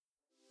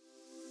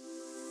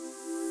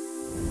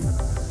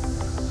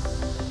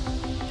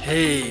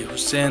Hey,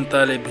 Hussein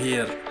Talib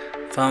here,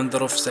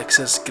 founder of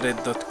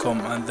SuccessGrid.com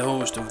and the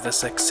host of the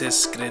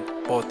Success Grid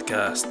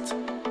podcast.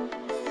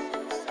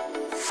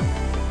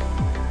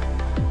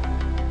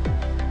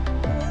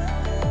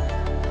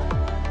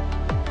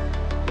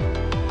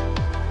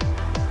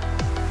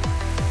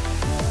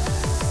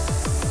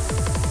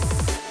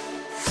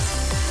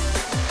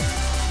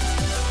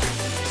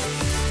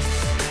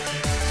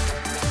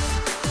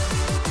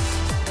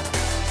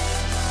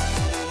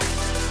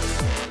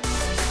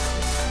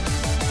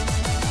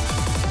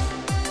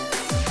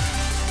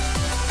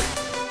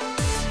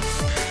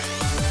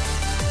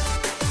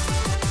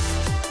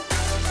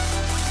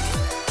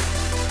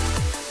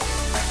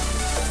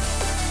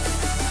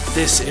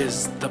 This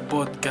is the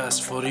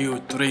podcast for you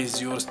to raise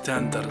your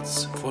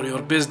standards for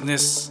your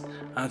business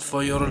and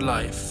for your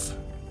life.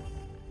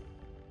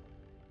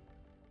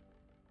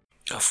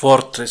 A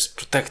fortress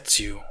protects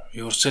you,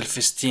 your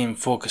self-esteem,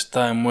 focus,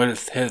 time,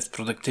 wealth, health,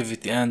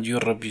 productivity, and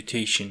your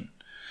reputation.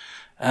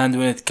 And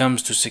when it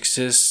comes to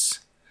success,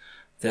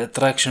 the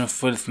attraction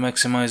of wealth,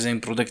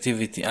 maximizing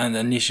productivity, and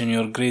unleashing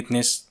your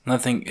greatness,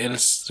 nothing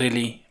else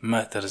really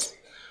matters.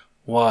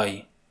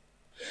 Why?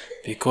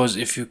 Because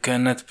if you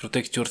cannot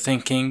protect your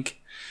thinking,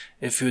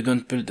 if you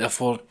don't build a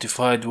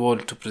fortified wall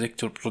to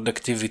protect your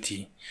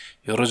productivity,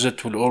 your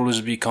result will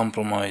always be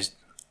compromised.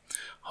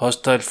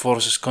 Hostile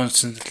forces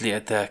constantly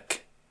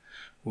attack,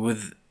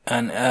 with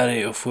an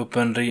array of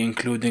weaponry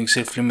including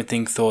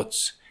self-limiting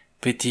thoughts,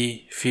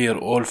 pity, fear,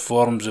 all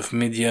forms of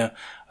media,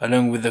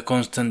 along with the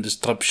constant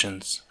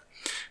disruptions.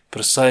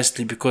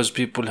 Precisely because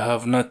people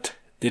have not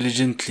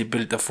diligently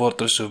built a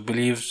fortress of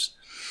beliefs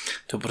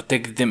to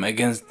protect them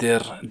against their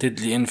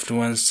deadly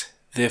influence,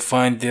 they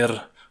find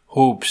their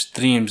hopes,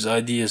 dreams,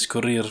 ideas,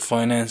 career,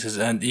 finances,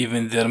 and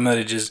even their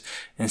marriages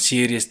in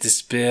serious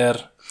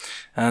despair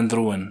and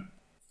ruin.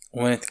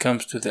 When it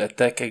comes to the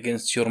attack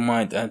against your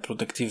mind and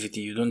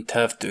productivity, you don't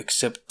have to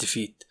accept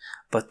defeat,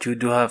 but you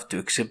do have to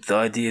accept the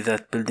idea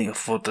that building a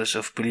fortress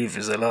of belief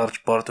is a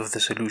large part of the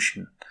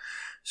solution.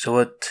 So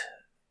what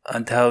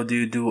and how do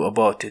you do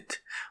about it?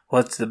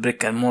 What's the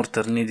brick and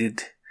mortar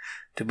needed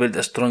to build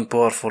a strong,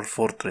 powerful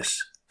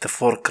fortress? The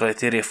 4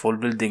 criteria for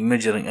building,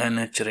 measuring, and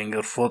nurturing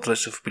your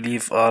fortress of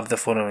belief are the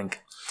following.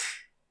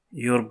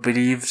 Your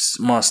beliefs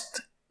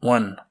must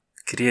 1.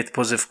 Create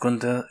positive,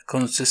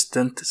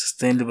 consistent,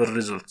 sustainable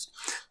results.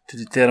 To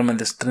determine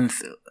the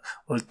strength,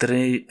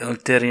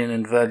 ulterior,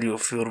 and value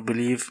of your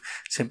belief,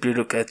 simply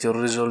look at your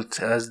results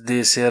as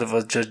they serve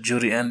as judge,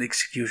 jury, and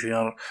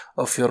executioner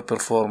of your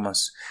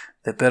performance.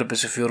 The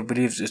purpose of your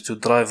beliefs is to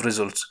drive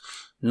results,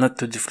 not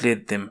to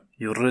deflate them.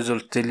 Your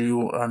results tell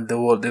you and the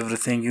world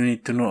everything you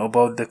need to know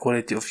about the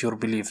quality of your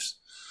beliefs.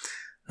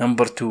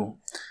 Number 2.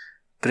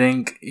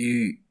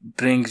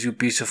 Brings you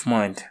peace of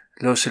mind.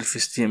 Low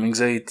self-esteem,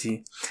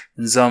 anxiety,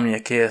 insomnia,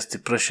 chaos,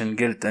 depression,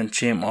 guilt, and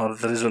shame are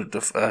the result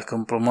of a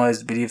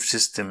compromised belief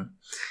system.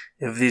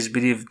 If these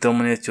beliefs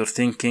dominate your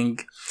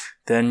thinking,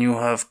 then you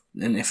have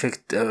in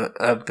effect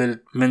a built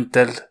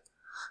mental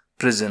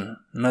prison,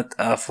 not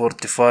a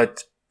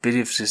fortified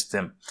belief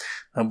system.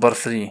 Number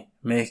 3.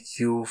 Make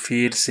you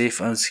feel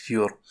safe and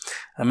secure.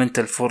 A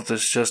mental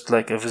fortress, just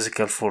like a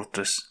physical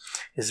fortress,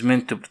 is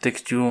meant to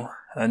protect you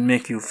and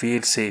make you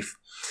feel safe.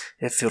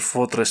 If your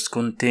fortress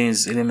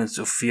contains elements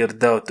of fear,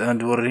 doubt,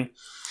 and worry,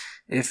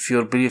 if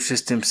your belief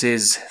system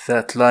says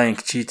that lying,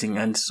 cheating,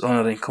 and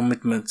dishonoring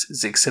commitments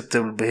is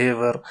acceptable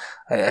behavior,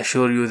 I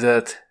assure you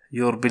that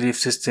your belief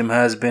system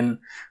has been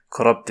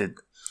corrupted.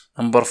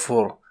 Number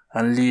 4.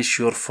 Unleash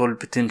your full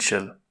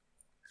potential.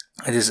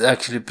 It is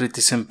actually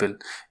pretty simple.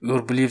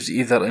 Your beliefs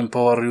either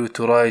empower you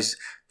to rise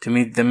to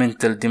meet the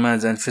mental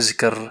demands and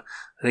physical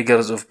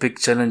rigors of big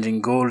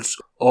challenging goals,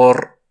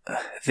 or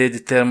they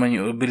determine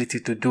your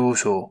ability to do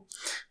so.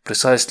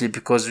 Precisely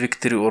because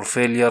victory or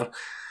failure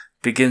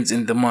begins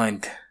in the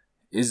mind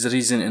is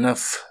reason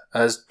enough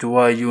as to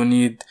why you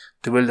need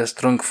to build a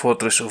strong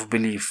fortress of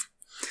belief.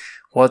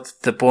 What's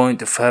the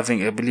point of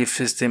having a belief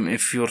system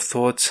if your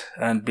thoughts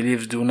and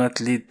beliefs do not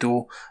lead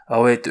to a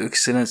way to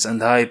excellence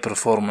and high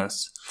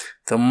performance?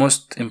 The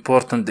most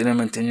important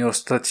element in your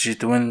strategy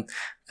to win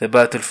the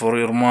battle for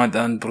your mind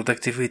and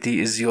productivity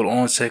is your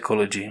own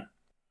psychology.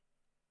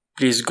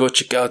 Please go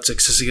check out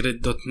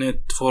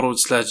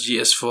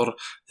successgrid.net/GS for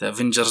the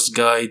Avengers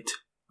Guide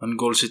on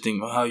goal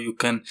setting, or how you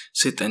can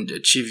set and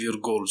achieve your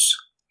goals.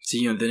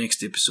 See you in the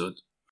next episode.